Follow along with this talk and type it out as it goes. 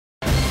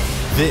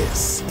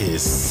This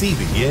is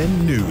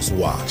CBN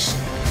NewsWatch.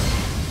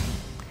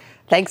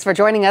 Thanks for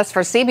joining us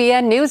for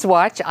CBN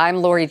NewsWatch. I'm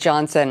Lori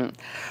Johnson.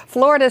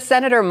 Florida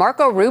Senator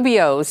Marco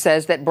Rubio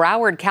says that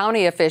Broward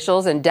County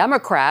officials and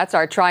Democrats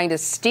are trying to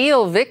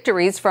steal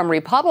victories from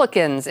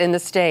Republicans in the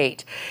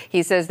state.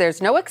 He says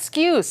there's no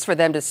excuse for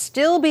them to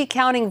still be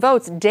counting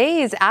votes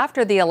days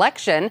after the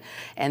election,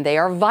 and they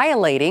are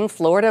violating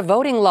Florida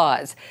voting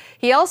laws.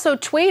 He also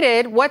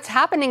tweeted, "What's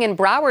happening in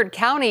Broward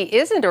County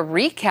isn't a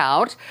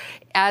recount.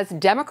 As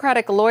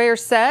Democratic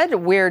lawyers said,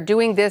 we're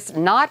doing this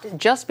not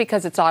just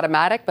because it's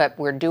automatic, but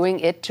we're doing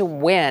it to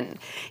win."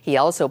 He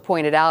also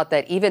pointed out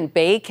that even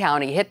Bay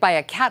County, hit by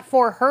a Cat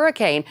 4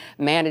 hurricane,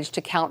 managed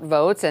to count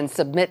votes and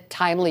submit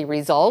timely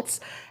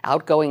results.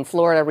 Outgoing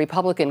Florida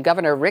Republican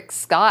Governor Rick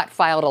Scott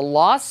filed a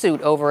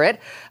lawsuit over it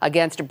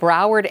against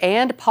Broward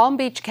and Palm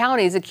Beach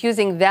counties,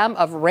 accusing them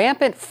of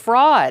rampant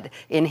fraud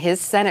in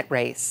his Senate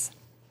race.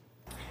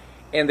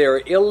 And they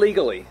are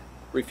illegally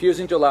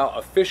refusing to allow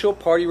official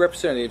party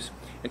representatives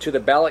into the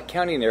ballot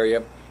counting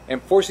area and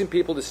forcing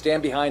people to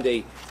stand behind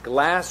a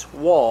glass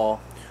wall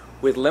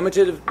with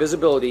limited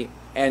visibility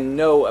and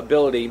no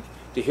ability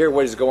to hear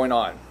what is going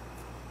on.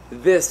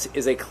 This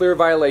is a clear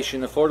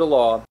violation of Florida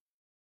law.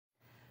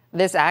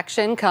 This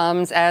action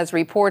comes as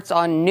reports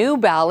on new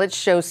ballots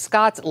show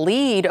Scott's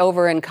lead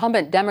over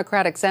incumbent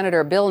Democratic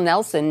Senator Bill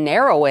Nelson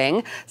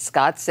narrowing.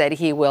 Scott said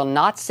he will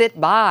not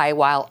sit by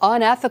while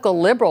unethical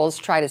liberals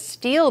try to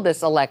steal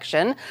this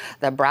election.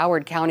 The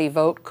Broward County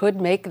vote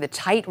could make the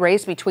tight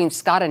race between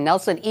Scott and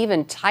Nelson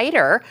even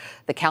tighter.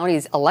 The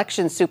county's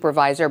election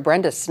supervisor,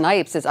 Brenda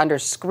Snipes, is under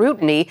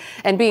scrutiny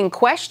and being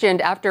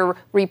questioned by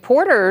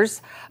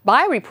reporters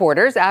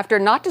after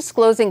not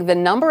disclosing the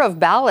number of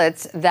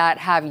ballots that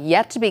have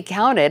yet to be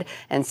counted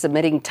and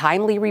submitting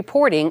timely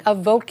reporting of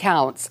vote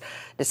counts.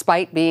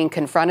 Despite being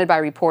confronted by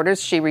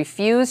reporters, she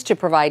refused to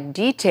provide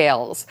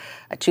details.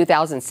 In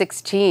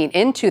 2016,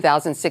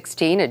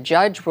 a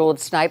judge ruled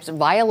Snipes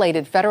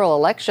violated federal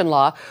election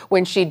law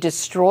when she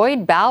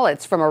destroyed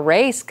ballots from a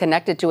race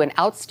connected to an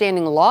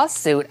outstanding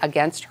lawsuit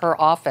against her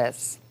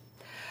office.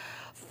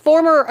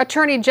 Former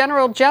Attorney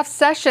General Jeff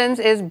Sessions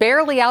is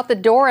barely out the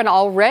door, and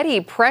already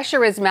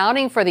pressure is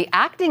mounting for the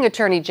acting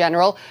Attorney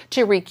General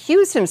to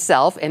recuse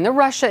himself in the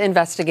Russia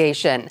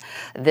investigation.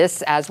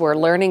 This, as we're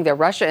learning, the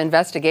Russia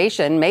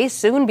investigation may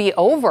soon be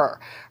over.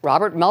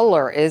 Robert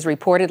Mueller is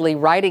reportedly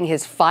writing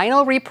his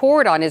final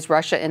report on his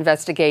Russia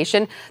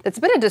investigation that's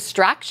been a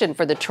distraction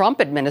for the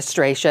Trump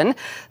administration.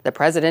 The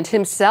president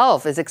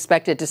himself is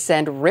expected to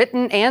send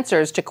written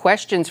answers to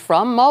questions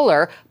from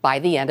Mueller by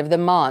the end of the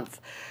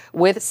month.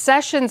 With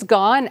Sessions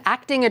gone,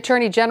 acting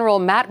Attorney General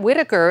Matt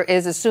Whitaker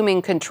is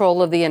assuming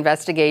control of the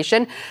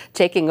investigation,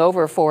 taking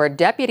over for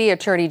Deputy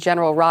Attorney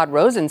General Rod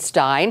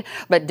Rosenstein.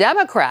 But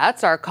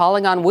Democrats are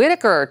calling on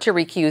Whitaker to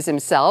recuse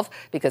himself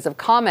because of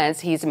comments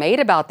he's made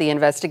about the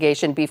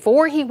investigation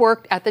before he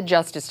worked at the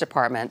Justice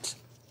Department.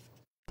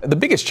 The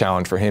biggest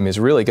challenge for him is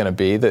really going to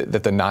be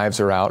that the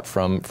knives are out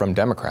from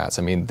Democrats.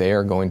 I mean, they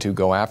are going to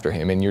go after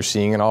him, and you're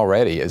seeing it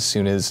already. As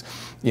soon as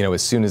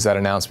that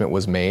announcement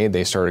was made,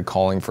 they started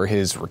calling for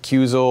his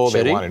recusal.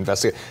 They want to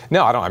investigate.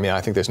 No, I don't. I mean,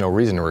 I think there's no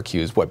reason to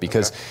recuse.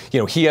 Because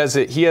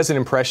he has an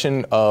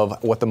impression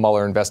of what the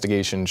Mueller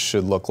investigation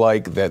should look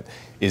like that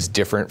is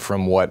different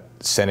from what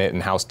Senate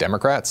and House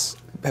Democrats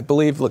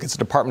believe. Look, it's a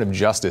Department of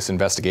Justice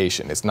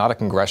investigation. It's not a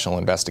congressional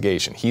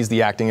investigation. He's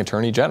the acting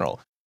Attorney General.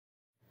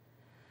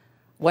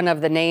 One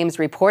of the names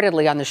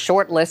reportedly on the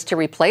short list to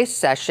replace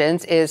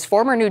Sessions is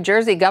former New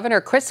Jersey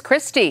Governor Chris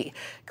Christie.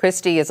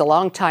 Christie is a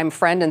longtime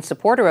friend and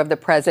supporter of the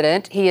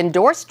president. He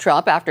endorsed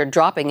Trump after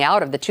dropping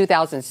out of the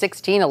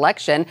 2016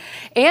 election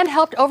and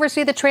helped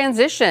oversee the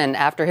transition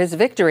after his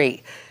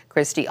victory.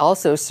 Christie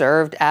also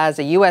served as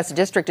a U.S.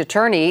 District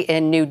Attorney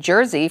in New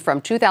Jersey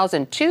from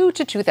 2002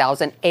 to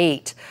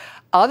 2008.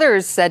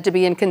 Others said to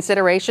be in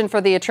consideration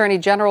for the Attorney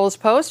General's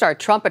post are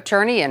Trump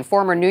attorney and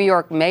former New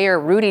York Mayor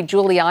Rudy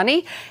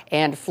Giuliani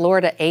and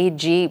Florida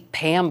AG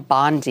Pam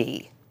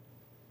Bondi.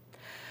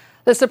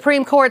 The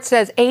Supreme Court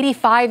says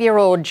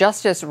 85-year-old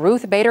Justice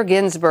Ruth Bader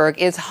Ginsburg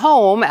is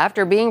home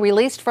after being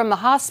released from the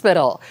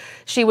hospital.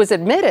 She was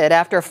admitted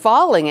after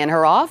falling in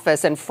her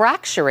office and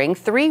fracturing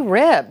 3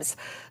 ribs.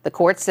 The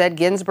court said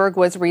Ginsburg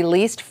was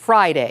released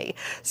Friday.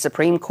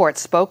 Supreme Court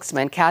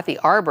spokesman Kathy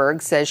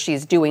Arberg says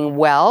she's doing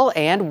well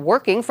and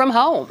working from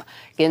home.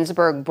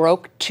 Ginsburg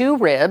broke 2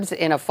 ribs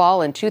in a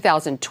fall in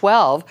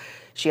 2012.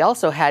 She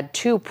also had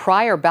 2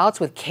 prior bouts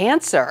with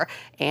cancer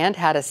and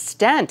had a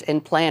stent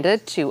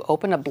implanted to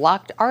open a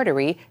blocked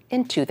artery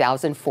in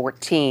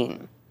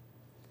 2014.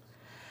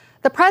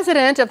 The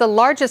president of the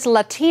largest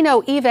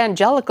Latino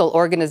evangelical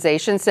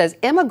organization says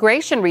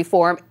immigration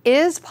reform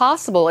is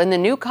possible in the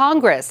new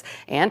Congress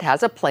and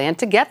has a plan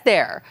to get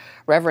there.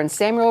 Reverend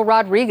Samuel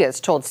Rodriguez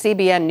told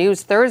CBN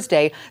News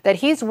Thursday that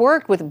he's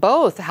worked with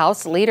both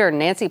House Leader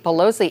Nancy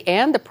Pelosi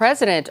and the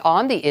president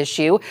on the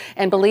issue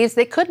and believes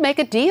they could make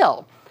a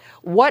deal.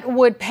 What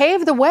would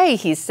pave the way,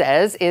 he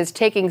says, is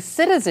taking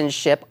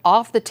citizenship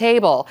off the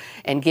table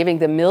and giving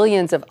the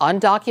millions of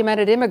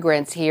undocumented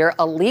immigrants here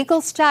a legal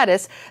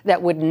status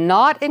that would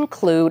not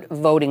include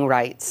voting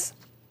rights.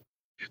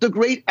 The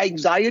great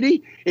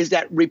anxiety is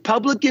that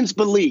Republicans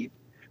believe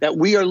that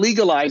we are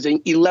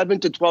legalizing 11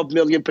 to 12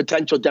 million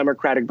potential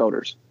Democratic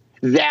voters.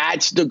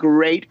 That's the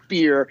great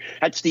fear.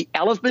 That's the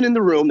elephant in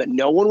the room that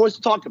no one wants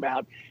to talk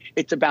about.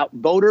 It's about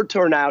voter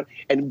turnout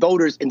and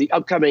voters in the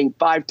upcoming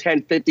 5,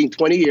 10, 15,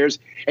 20 years.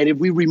 And if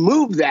we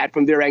remove that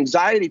from their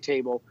anxiety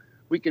table,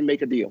 we can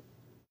make a deal.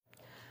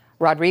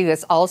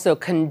 Rodriguez also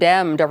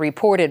condemned a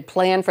reported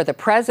plan for the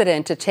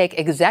president to take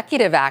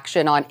executive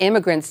action on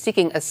immigrants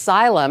seeking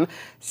asylum,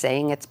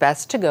 saying it's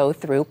best to go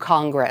through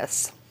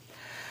Congress.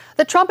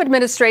 The Trump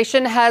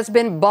administration has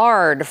been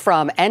barred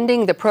from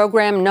ending the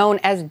program known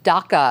as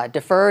DACA,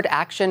 Deferred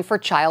Action for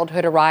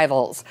Childhood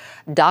Arrivals.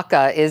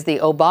 DACA is the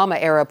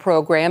Obama-era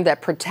program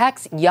that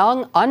protects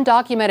young,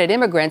 undocumented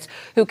immigrants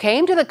who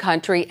came to the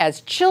country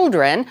as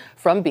children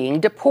from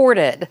being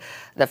deported.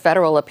 The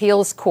federal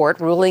appeals court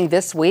ruling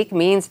this week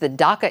means the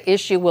DACA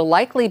issue will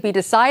likely be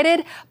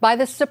decided by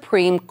the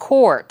Supreme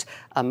Court,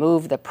 a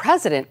move the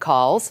president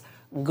calls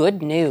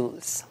good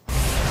news.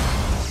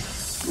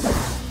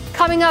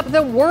 Coming up,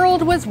 the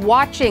world was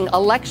watching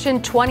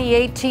election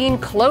 2018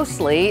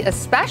 closely,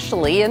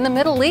 especially in the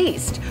Middle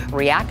East.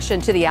 Reaction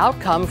to the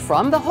outcome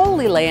from the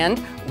Holy Land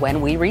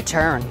when we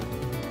return.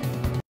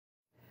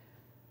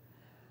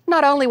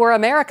 Not only were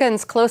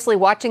Americans closely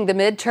watching the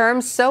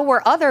midterms, so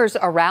were others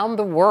around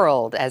the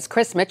world. As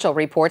Chris Mitchell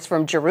reports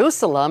from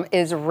Jerusalem,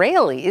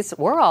 Israelis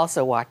were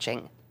also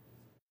watching.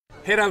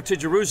 Head out to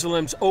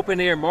Jerusalem's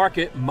open-air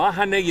market,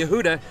 Mahane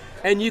Yehuda,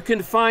 and you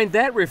can find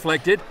that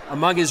reflected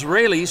among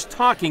Israelis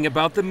talking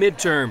about the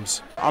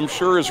midterms. I'm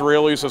sure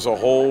Israelis as a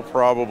whole,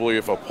 probably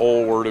if a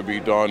poll were to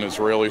be done,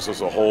 Israelis as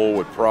a whole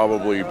would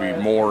probably be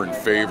more in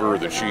favor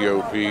of the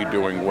GOP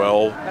doing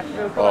well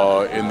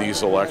in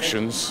these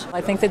elections.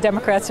 I think the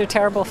Democrats are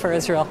terrible for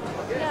Israel.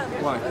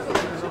 Why?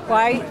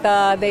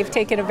 Why? They've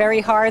taken a very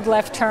hard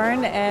left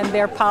turn and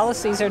their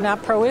policies are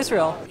not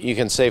pro-Israel. You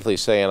can safely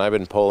say, and I've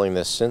been polling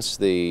this since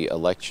the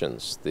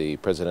elections, the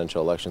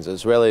presidential elections,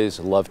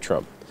 Israelis love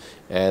Trump.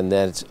 And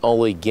that's he's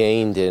only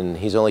gained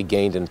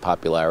in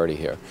popularity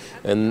here.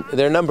 And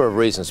there are a number of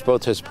reasons,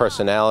 both his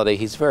personality,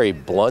 he's very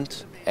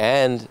blunt,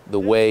 and the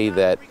way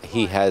that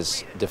he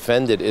has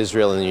defended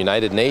Israel in the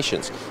United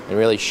Nations and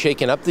really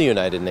shaken up the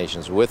United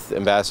Nations with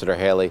Ambassador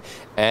Haley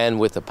and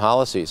with the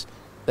policies.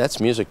 That's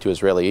music to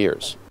Israeli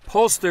ears.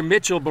 Pollster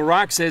Mitchell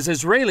Barak says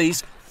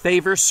Israelis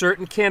favor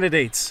certain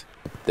candidates.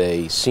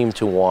 They seem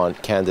to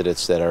want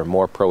candidates that are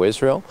more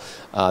pro-Israel.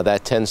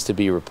 That tends to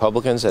be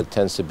Republicans. That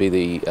tends to be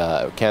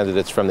the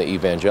candidates from the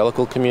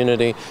evangelical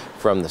community,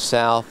 from the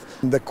South.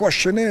 The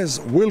question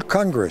is, will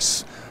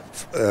Congress,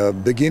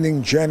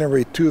 beginning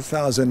January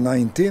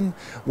 2019,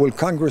 will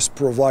Congress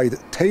provide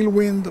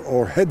tailwind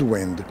or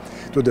headwind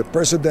to the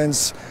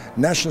president's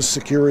national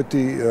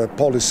security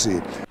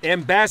policy?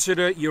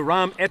 Ambassador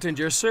Yoram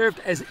Ettinger served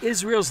as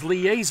Israel's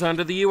liaison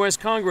to the U.S.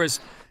 Congress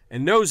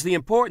and knows the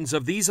importance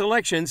of these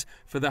elections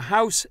for the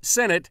House,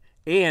 Senate,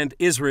 and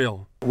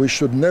Israel. We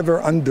should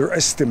never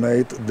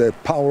underestimate the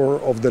power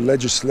of the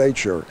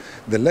legislature.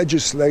 The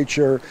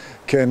legislature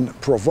can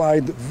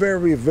provide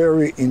very,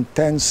 very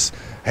intense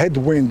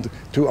headwind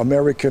to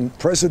American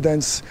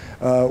presidents,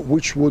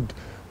 which would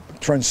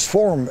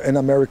transform an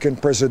American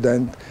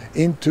president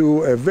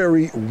into a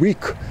very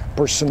weak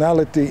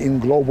personality in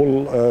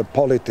global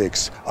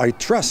politics. I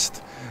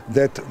trust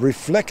that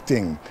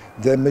reflecting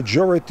the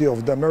majority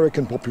of the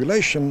American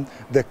population,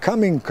 the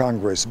coming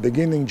Congress,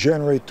 beginning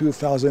January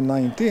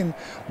 2019,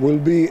 will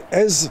be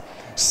as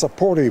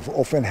supportive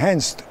of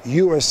enhanced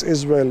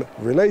U.S.-Israel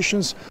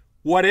relations.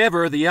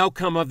 Whatever the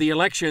outcome of the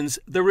elections,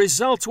 the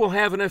results will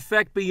have an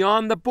effect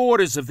beyond the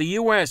borders of the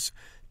U.S.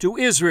 to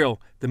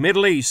Israel, the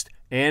Middle East,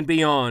 and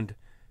beyond.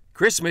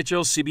 Chris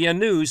Mitchell, CBN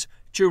News,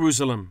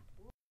 Jerusalem.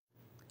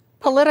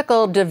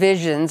 Political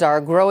divisions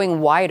are growing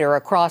wider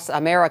across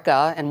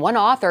America, and one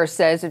author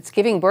says it's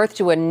giving birth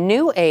to a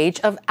new age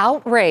of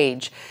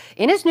outrage.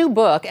 In his new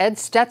book, Ed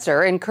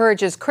Stetzer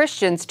encourages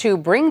Christians to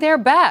bring their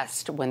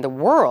best when the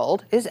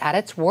world is at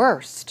its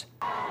worst.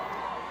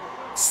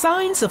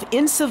 Signs of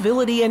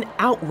incivility and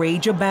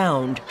outrage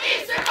abound.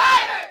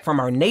 From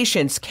our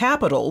nation's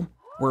capital,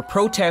 where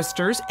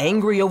protesters,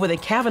 angry over the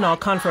Kavanaugh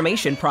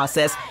confirmation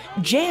process,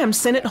 jammed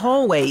Senate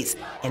hallways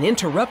and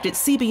interrupted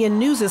CBN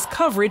News'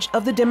 coverage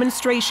of the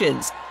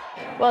demonstrations.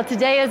 Well,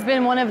 today has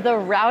been one of the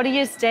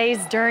rowdiest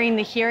days during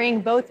the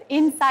hearing, both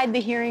inside the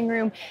hearing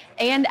room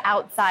and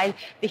outside.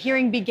 The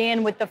hearing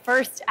began with the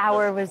first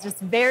hour was just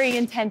very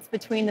intense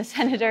between the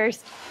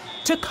senators.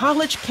 To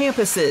college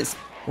campuses,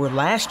 where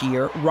last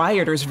year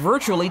rioters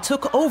virtually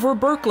took over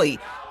Berkeley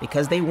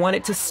because they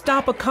wanted to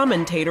stop a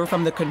commentator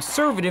from the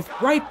conservative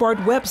Breitbart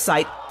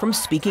website from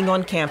speaking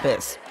on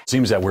campus. It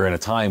seems that we're in a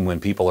time when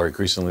people are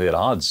increasingly at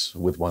odds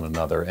with one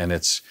another, and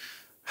it's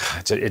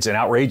an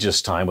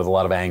outrageous time with a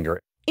lot of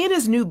anger. In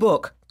his new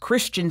book,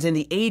 Christians in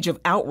the Age of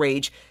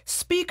Outrage,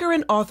 speaker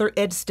and author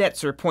Ed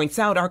Stetzer points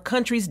out our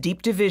country's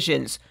deep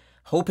divisions,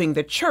 hoping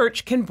the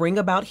church can bring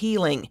about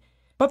healing.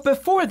 But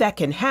before that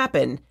can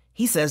happen,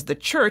 he says the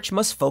church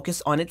must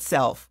focus on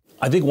itself.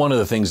 I think one of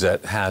the things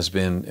that has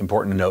been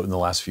important to note in the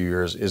last few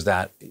years is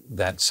that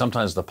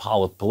sometimes the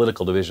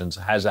political divisions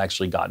has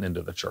actually gotten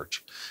into the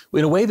church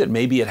in a way that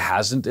maybe it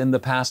hasn't in the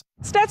past.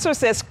 Stetzer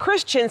says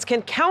Christians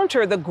can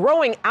counter the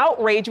growing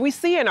outrage we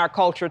see in our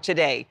culture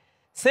today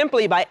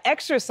simply by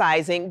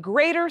exercising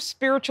greater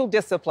spiritual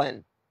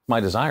discipline.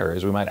 My desire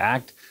is we might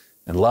act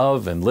and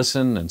love and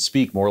listen and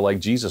speak more like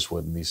Jesus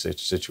would in these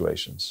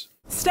situations.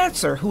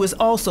 Stetzer, who is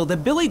also the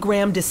Billy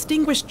Graham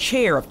Distinguished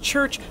Chair of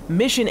Church,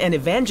 Mission, and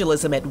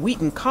Evangelism at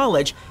Wheaton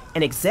College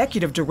and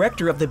Executive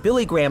Director of the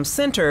Billy Graham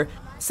Center,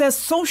 says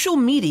social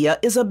media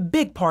is a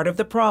big part of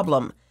the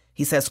problem.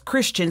 He says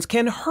Christians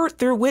can hurt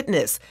their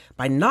witness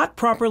by not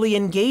properly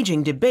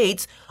engaging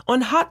debates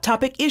on hot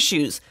topic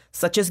issues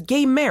such as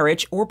gay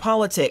marriage or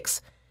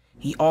politics.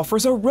 He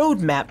offers a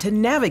roadmap to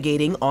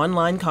navigating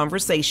online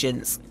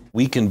conversations.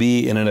 We can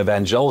be in an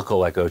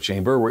evangelical echo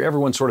chamber where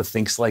everyone sort of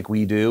thinks like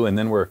we do, and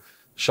then we're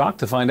shocked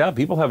to find out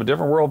people have a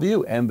different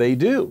worldview, and they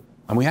do.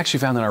 And we actually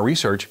found in our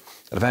research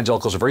that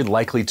evangelicals are very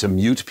likely to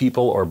mute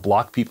people or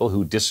block people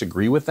who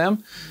disagree with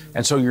them.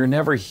 And so you're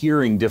never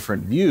hearing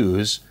different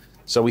views.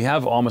 So we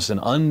have almost an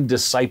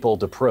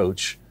undiscipled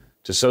approach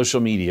to social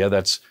media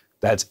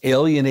that's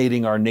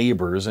alienating our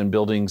neighbors and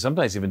building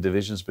sometimes even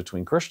divisions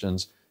between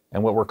Christians.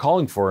 And what we're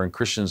calling for in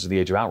Christians in the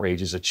Age of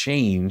Outrage is a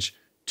change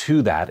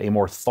to that, a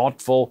more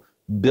thoughtful,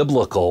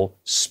 biblical,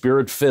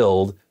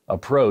 spirit-filled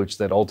approach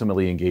that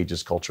ultimately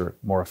engages culture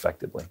more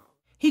effectively.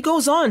 He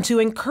goes on to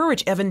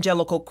encourage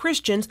evangelical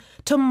Christians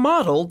to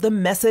model the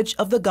message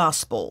of the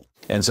gospel.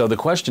 And so the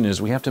question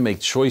is, we have to make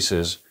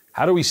choices.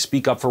 How do we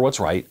speak up for what's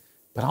right?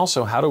 But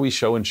also, how do we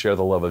show and share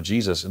the love of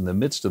Jesus in the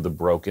midst of the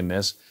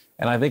brokenness?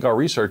 And I think our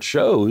research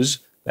shows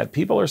that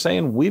people are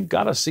saying we've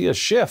got to see a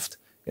shift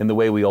in the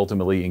way we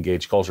ultimately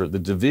engage culture. The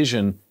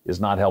division is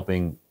not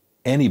helping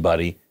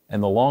anybody,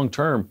 and the long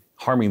term,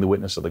 harming the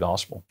witness of the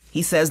gospel.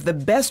 He says the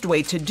best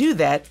way to do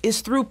that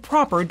is through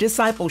proper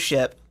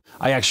discipleship.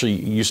 I actually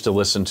used to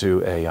listen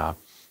to a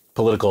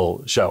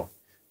political show,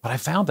 but I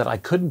found that I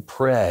couldn't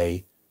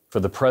pray for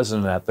the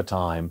president at the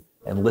time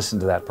and listen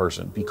to that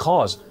person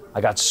because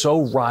I got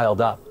so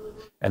riled up.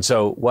 And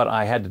so what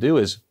I had to do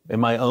is, in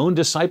my own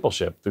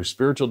discipleship, through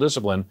spiritual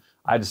discipline,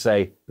 I had to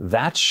say,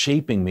 that's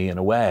shaping me in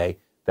a way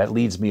that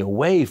leads me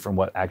away from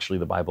what actually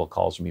the Bible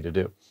calls me to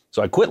do.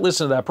 So I quit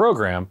listening to that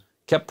program,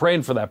 kept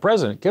praying for that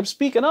president, kept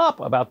speaking up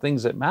about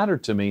things that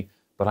mattered to me,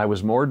 but I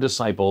was more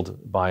discipled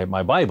by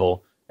my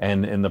Bible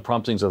and in the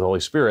promptings of the Holy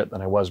Spirit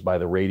than I was by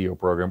the radio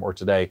program, or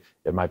today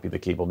it might be the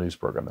cable news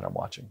program that I'm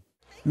watching.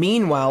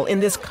 Meanwhile, in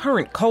this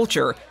current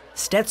culture,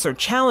 Stetzer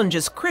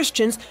challenges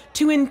Christians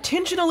to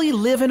intentionally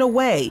live in a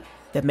way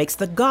that makes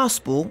the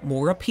gospel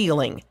more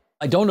appealing.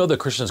 I don't know that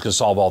Christians can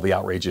solve all the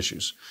outrage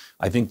issues.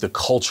 I think the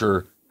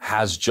culture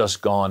has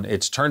just gone,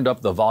 it's turned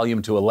up the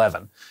volume to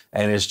 11,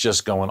 and it's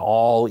just going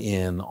all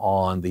in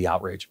on the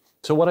outrage.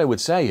 So what I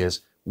would say is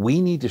we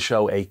need to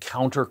show a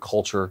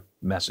counterculture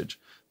message.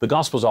 The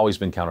gospel's always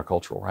been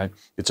countercultural, right?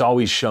 It's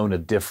always shown a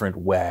different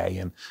way.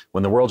 And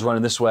when the world's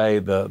running this way,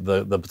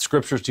 the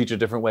scriptures teach a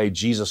different way.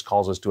 Jesus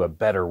calls us to a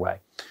better way.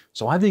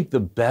 So I think the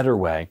better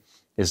way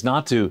is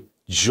not to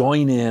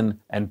join in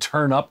and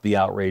turn up the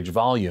outrage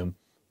volume,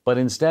 but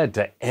instead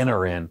to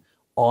enter in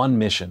on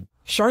mission.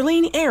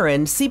 Charlene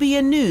Aaron,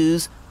 CBN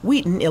News,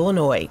 Wheaton,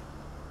 Illinois.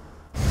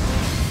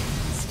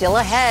 Still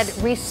ahead,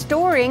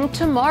 Restoring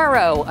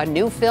Tomorrow, a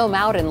new film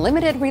out in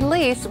limited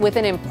release with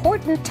an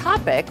important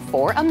topic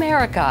for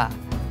America.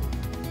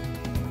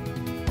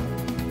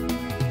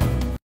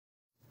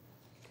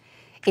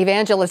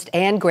 Evangelist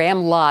Anne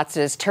Graham Lotz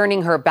is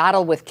turning her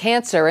battle with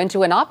cancer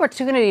into an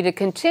opportunity to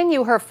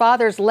continue her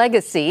father's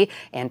legacy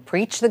and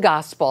preach the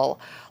gospel.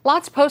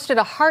 Lotz posted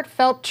a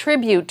heartfelt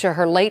tribute to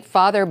her late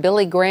father,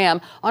 Billy Graham,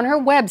 on her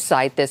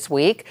website this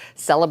week,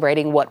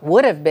 celebrating what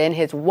would have been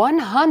his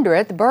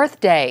 100th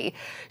birthday.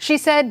 She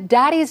said,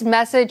 "Daddy's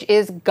message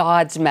is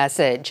God's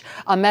message,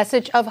 a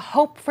message of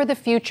hope for the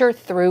future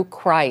through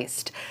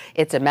Christ."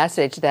 It's a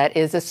message that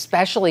is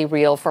especially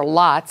real for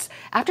Lotz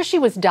after she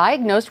was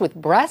diagnosed with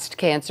breast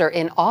cancer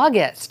in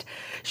August.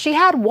 She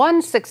had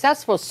one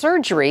successful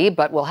surgery,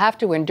 but will have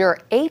to endure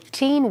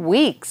 18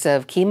 weeks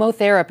of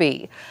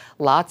chemotherapy.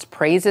 Lotz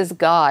praises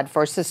God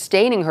for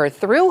sustaining her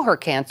through her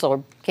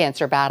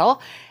cancer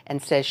battle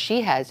and says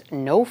she has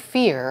no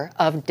fear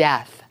of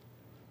death.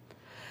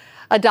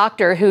 A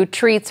doctor who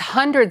treats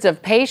hundreds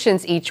of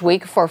patients each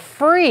week for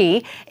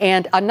free,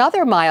 and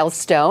another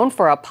milestone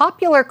for a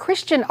popular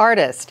Christian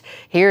artist.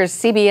 Here's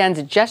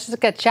CBN's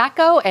Jessica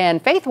Chaco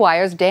and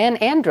FaithWire's Dan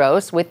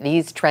Andros with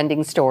these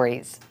trending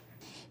stories.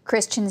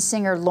 Christian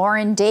singer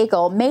Lauren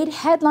Daigle made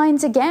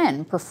headlines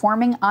again,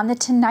 performing on The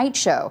Tonight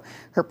Show.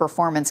 Her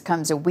performance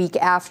comes a week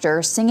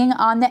after singing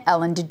on The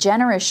Ellen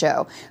DeGeneres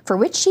Show, for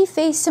which she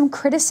faced some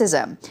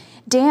criticism.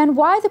 Dan,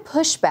 why the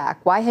pushback?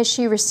 Why has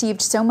she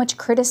received so much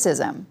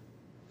criticism?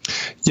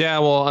 Yeah,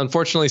 well,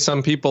 unfortunately,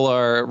 some people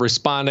are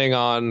responding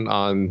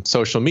on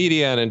social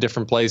media and in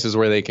different places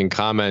where they can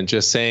comment,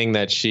 just saying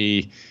that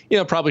she,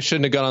 probably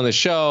shouldn't have gone on the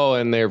show.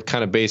 And they're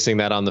kind of basing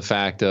that on the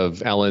fact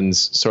of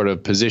Ellen's sort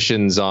of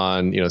positions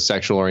on,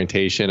 sexual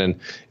orientation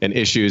and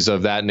issues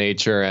of that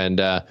nature.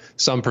 And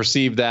some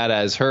perceive that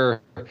as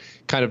her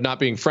kind of not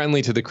being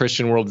friendly to the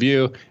Christian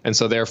worldview. And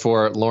so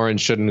therefore, Lauren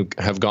shouldn't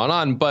have gone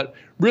on. But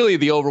really,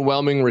 the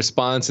overwhelming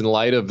response in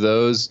light of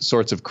those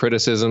sorts of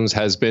criticisms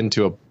has been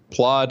to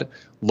applaud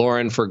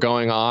Lauren for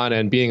going on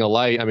and being a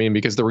light. I mean,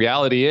 because the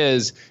reality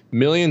is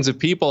millions of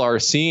people are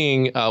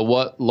seeing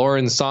what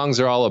Lauren's songs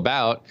are all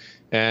about.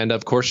 And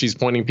of course, she's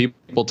pointing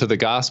people to the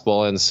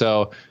gospel. And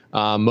so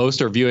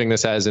most are viewing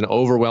this as an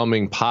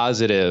overwhelming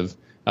positive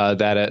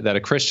that a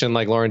Christian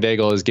like Lauren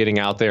Daigle is getting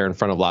out there in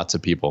front of lots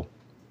of people.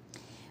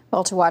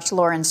 Well, to watch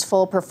Lauren's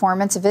full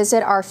performance,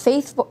 visit our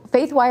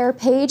Faithwire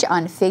page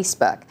on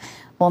Facebook.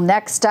 Well,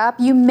 next up,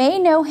 you may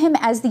know him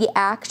as the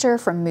actor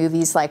from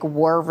movies like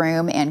War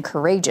Room and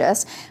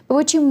Courageous, but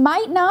what you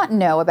might not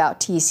know about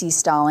T.C.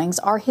 Stallings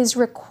are his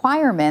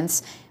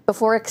requirements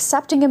before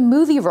accepting a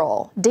movie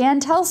role.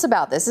 Dan, tell us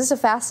about this. This is a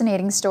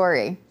fascinating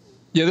story.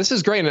 Yeah, this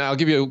is great, and I'll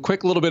give you a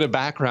quick little bit of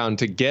background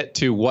to get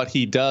to what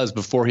he does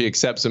before he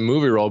accepts a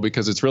movie role,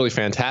 because it's really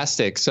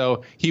fantastic.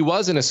 So he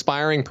was an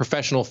aspiring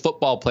professional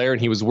football player,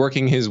 and he was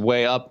working his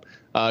way up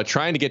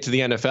trying to get to the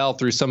NFL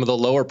through some of the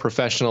lower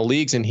professional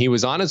leagues. And he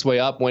was on his way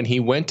up when he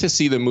went to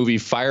see the movie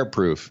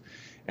Fireproof.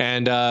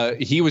 And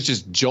he was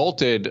just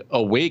jolted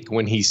awake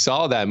when he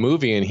saw that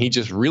movie. And he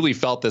just really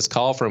felt this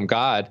call from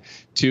God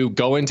to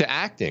go into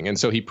acting. And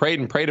so he prayed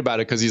and prayed about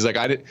it, because he's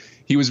like,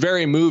 he was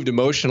very moved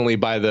emotionally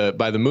by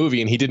the movie.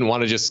 And he didn't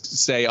want to just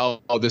say, oh,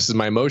 this is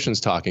my emotions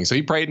talking. So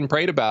he prayed and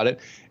prayed about it.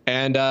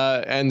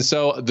 And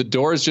so the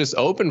doors just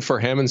opened for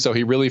him. And so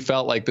he really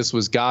felt like this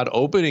was God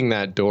opening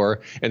that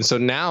door. And so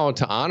now,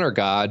 to honor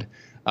God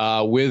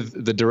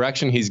with the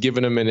direction he's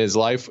given him in his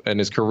life and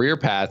his career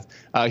path,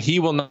 he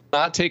will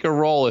not take a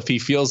role if he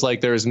feels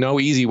like there is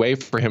no easy way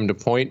for him to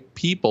point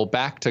people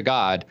back to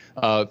God,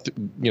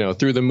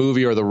 through the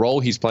movie or the role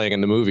he's playing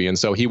in the movie. And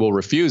so he will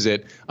refuse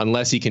it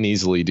unless he can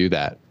easily do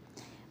that.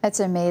 That's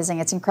amazing.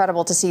 It's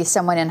incredible to see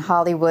someone in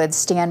Hollywood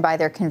stand by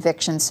their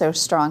convictions so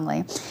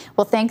strongly.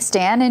 Well, thanks,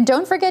 Dan. And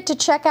don't forget to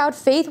check out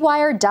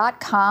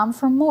faithwire.com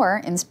for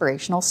more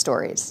inspirational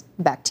stories.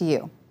 Back to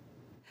you.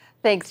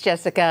 Thanks,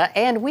 Jessica.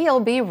 And we'll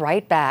be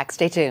right back.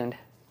 Stay tuned.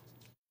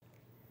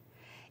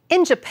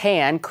 In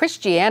Japan,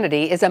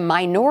 Christianity is a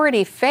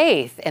minority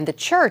faith, and the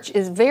church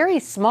is very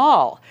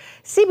small.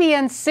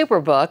 CBN's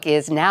Superbook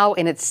is now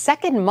in its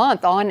second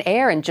month on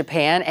air in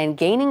Japan and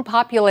gaining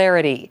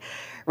popularity.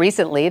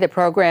 Recently, the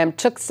program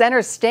took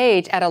center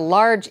stage at a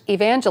large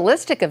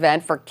evangelistic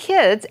event for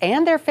kids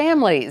and their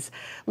families.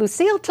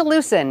 Lucille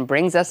Toulousan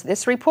brings us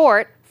this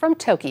report from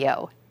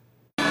Tokyo.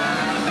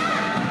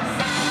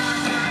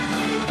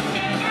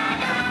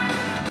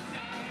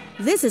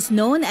 This is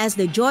known as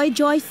the Joy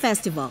Joy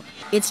Festival.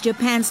 It's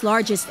Japan's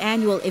largest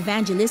annual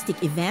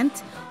evangelistic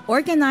event,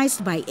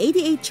 organized by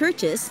 88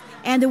 churches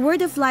and the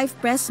Word of Life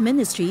Press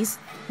Ministries,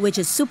 which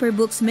is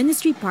Superbook's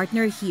ministry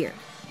partner here.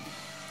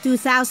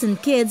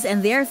 2,000 kids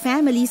and their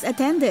families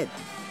attended,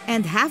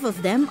 and half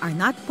of them are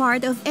not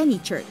part of any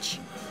church.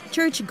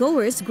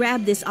 Churchgoers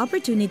grabbed this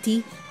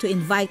opportunity to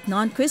invite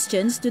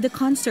non-Christians to the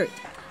concert,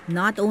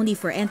 not only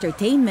for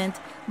entertainment,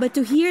 but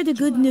to hear the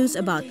good news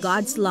about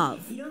God's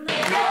love.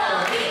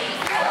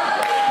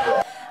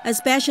 A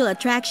special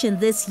attraction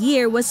this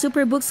year was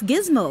Superbook's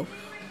Gizmo,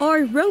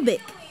 or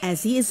Robic,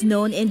 as he is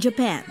known in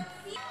Japan.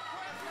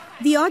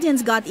 The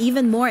audience got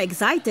even more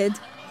excited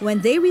when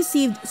they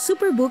received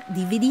Superbook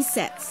DVD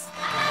sets.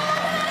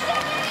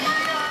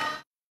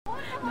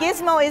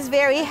 Gizmo is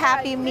very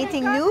happy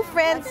meeting new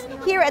friends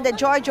here at the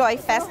Joy Joy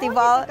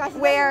Festival,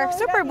 where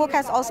Superbook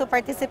has also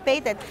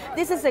participated.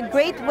 This is a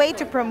great way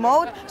to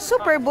promote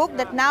Superbook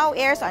that now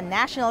airs on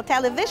national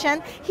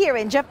television here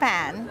in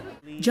Japan.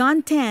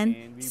 John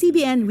Tan,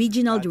 CBN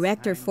Regional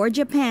Director for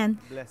Japan,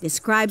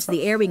 describes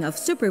the airing of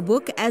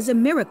Superbook as a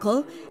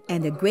miracle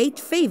and a great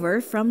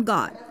favor from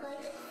God.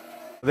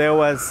 There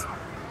was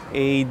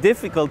a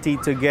difficulty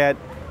to get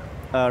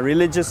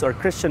religious or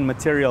Christian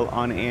material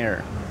on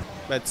air.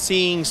 But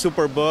seeing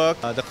Superbook,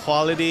 the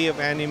quality of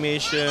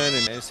animation,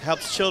 and it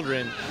helps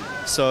children,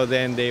 so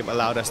then they've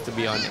allowed us to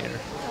be on air.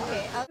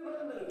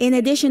 In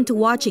addition to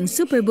watching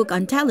Superbook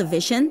on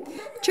television,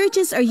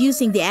 churches are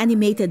using the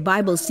animated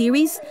Bible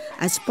series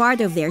as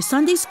part of their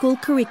Sunday school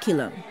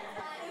curriculum.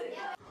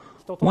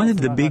 One of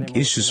the big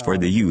issues for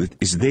the youth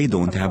is they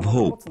don't have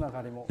hope.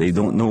 They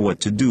don't know what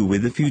to do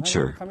with the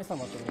future.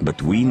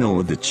 But we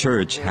know the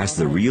church has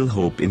the real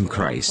hope in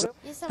Christ.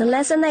 The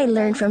lesson I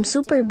learned from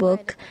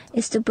Superbook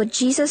is to put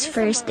Jesus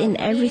first in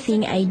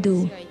everything I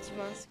do.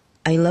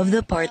 I love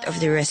the part of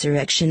the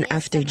resurrection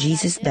after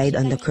Jesus died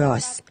on the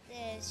cross,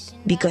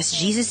 because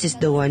Jesus is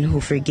the one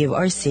who forgave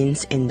our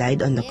sins and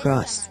died on the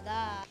cross.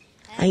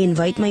 I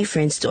invite my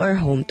friends to our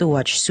home to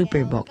watch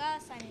Superbook.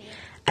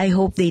 I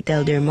hope they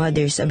tell their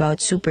mothers about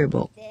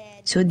Superbook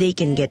so they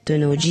can get to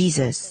know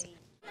Jesus.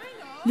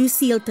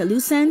 Lucille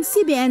Talusan,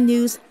 CBN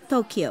News,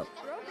 Tokyo.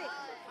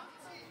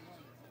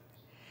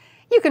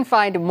 You can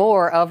find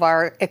more of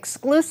our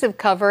exclusive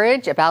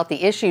coverage about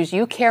the issues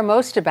you care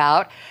most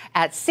about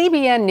at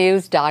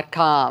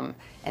cbnnews.com.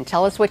 And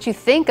tell us what you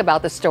think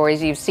about the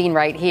stories you've seen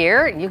right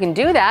here. You can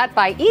do that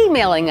by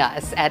emailing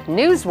us at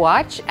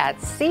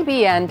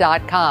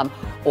newswatch@cbn.com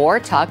or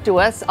talk to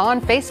us on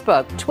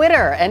Facebook,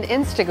 Twitter, and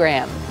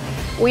Instagram.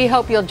 We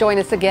hope you'll join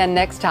us again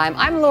next time.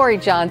 I'm Lori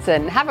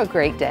Johnson. Have a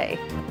great day.